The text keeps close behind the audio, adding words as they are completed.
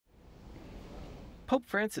Pope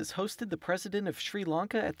Francis hosted the President of Sri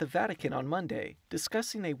Lanka at the Vatican on Monday,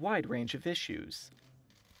 discussing a wide range of issues.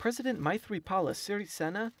 President Maithripala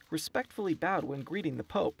Sirisena respectfully bowed when greeting the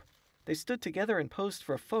Pope. They stood together and posed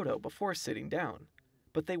for a photo before sitting down.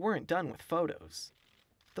 But they weren't done with photos.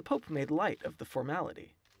 The Pope made light of the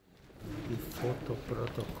formality.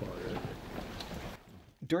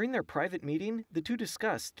 During their private meeting, the two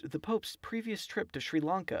discussed the Pope's previous trip to Sri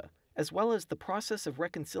Lanka, as well as the process of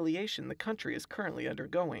reconciliation the country is currently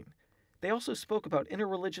undergoing. They also spoke about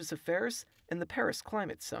interreligious affairs and the Paris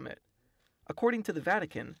Climate Summit. According to the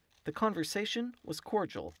Vatican, the conversation was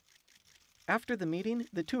cordial. After the meeting,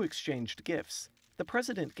 the two exchanged gifts. The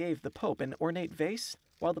President gave the Pope an ornate vase,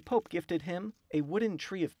 while the Pope gifted him a wooden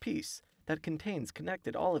tree of peace that contains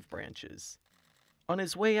connected olive branches. On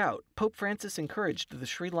his way out, Pope Francis encouraged the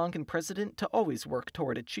Sri Lankan president to always work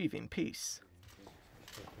toward achieving peace.